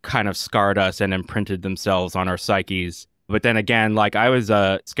kind of scarred us and imprinted themselves on our psyches. But then again, I was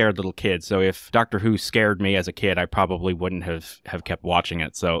a scared little kid, so if Doctor Who scared me as a kid, I probably wouldn't have kept watching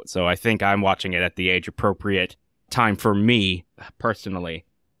it. So I think I'm watching it at the age appropriate time for me personally.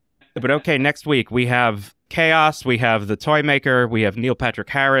 But okay, next week we have Chaos, we have the Toy Maker, we have Neil Patrick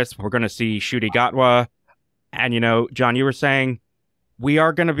Harris, we're going to see Ncuti Gatwa. And John, you were saying we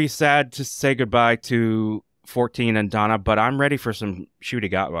are going to be sad to say goodbye to 14 and Donna, but I'm ready for some Ncuti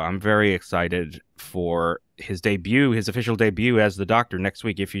Gatwa. I'm very excited for his official debut as the Doctor next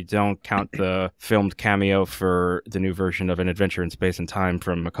week, if you don't count the filmed cameo for the new version of An Adventure in Space and Time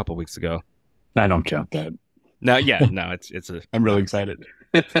from a couple weeks ago. I don't count that. No, it's I'm really excited.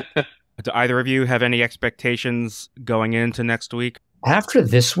 Do either of you have any expectations going into next week? After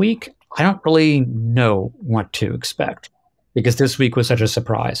this week, I don't really know what to expect because this week was such a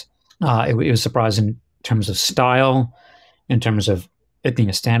surprise. It was a surprise in terms of style, in terms of it being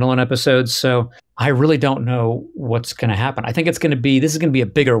a standalone episode. So I really don't know what's going to happen. I think this is going to be a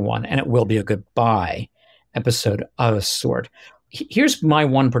bigger one, and it will be a goodbye episode of a sort. Here's my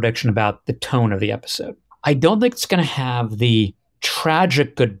one prediction about the tone of the episode. I don't think it's going to have the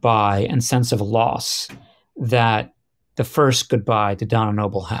tragic goodbye and sense of loss that the first goodbye to Donna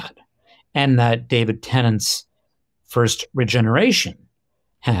Noble had, and that David Tennant's first regeneration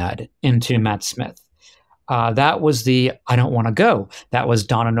had into Matt Smith. That was the I don't want to go. That was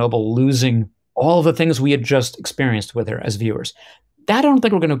Donna Noble losing all the things we had just experienced with her as viewers. That I don't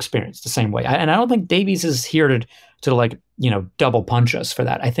think we're going to experience the same way. And I don't think Davies is here to like, double punch us for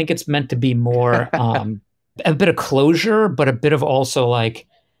that. I think it's meant to be more a bit of closure, but a bit of also like,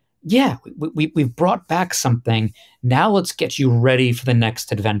 yeah, we've brought back something. Now let's get you ready for the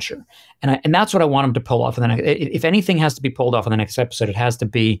next adventure. And that's what I want him to pull off. And then if anything has to be pulled off in the next episode, it has to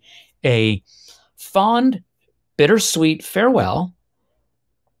be a fond, bittersweet farewell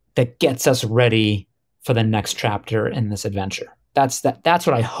that gets us ready for the next chapter in this adventure. That's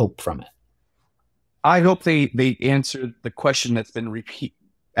what I hope from it. I hope they answer the question that's been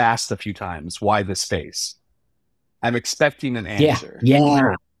asked a few times. Why this face? I'm expecting an answer.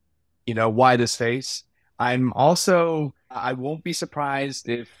 Yeah. Why this face? I won't be surprised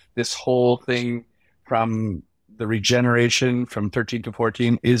if this whole thing from the regeneration from 13 to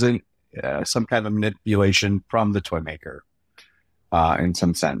 14 isn't some kind of manipulation from the toy maker in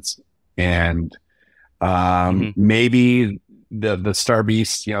some sense. And maybe the Star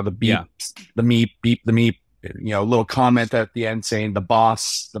Beast, the beep, the meep, beep, the meep, little comment at the end saying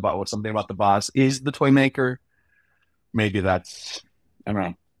something about the boss is the toy maker. Maybe that's, I don't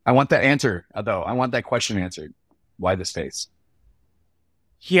know. I want that answer, though. I want that question answered. Why this face?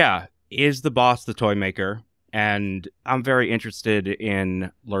 Yeah. Is the boss the toy maker? And I'm very interested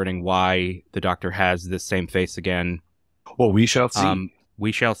in learning why the Doctor has this same face again. Well, we shall see.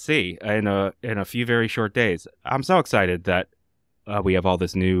 We shall see in a few very short days. I'm so excited that we have all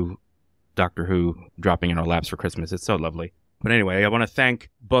this new Doctor Who dropping in our laps for Christmas. It's so lovely. But anyway, I want to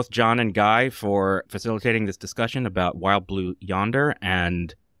thank both John and Guy for facilitating this discussion about Wild Blue Yonder.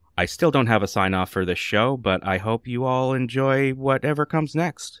 And I still don't have a sign-off for this show, but I hope you all enjoy whatever comes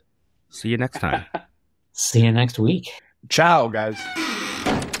next. See you next time. See you next week. Ciao, guys.